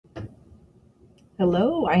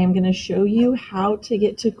Hello, I am going to show you how to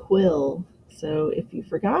get to Quill. So if you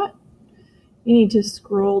forgot, you need to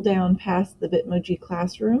scroll down past the Bitmoji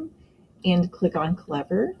Classroom and click on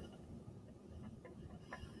Clever.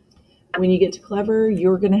 When you get to Clever,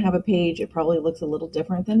 you're going to have a page. It probably looks a little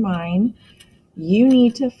different than mine. You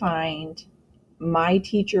need to find my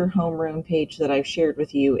teacher homeroom page that I've shared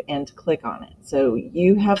with you and click on it. So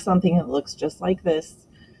you have something that looks just like this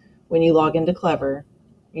when you log into Clever.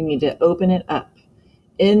 You need to open it up.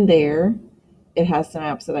 In there, it has some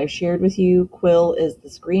apps that I've shared with you. Quill is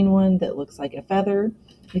this green one that looks like a feather.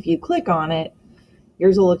 If you click on it,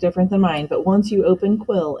 yours will look different than mine, but once you open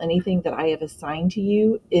Quill, anything that I have assigned to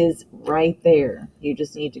you is right there. You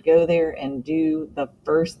just need to go there and do the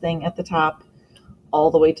first thing at the top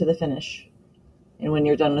all the way to the finish. And when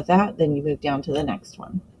you're done with that, then you move down to the next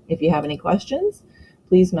one. If you have any questions,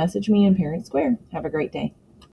 please message me in Parent Square. Have a great day.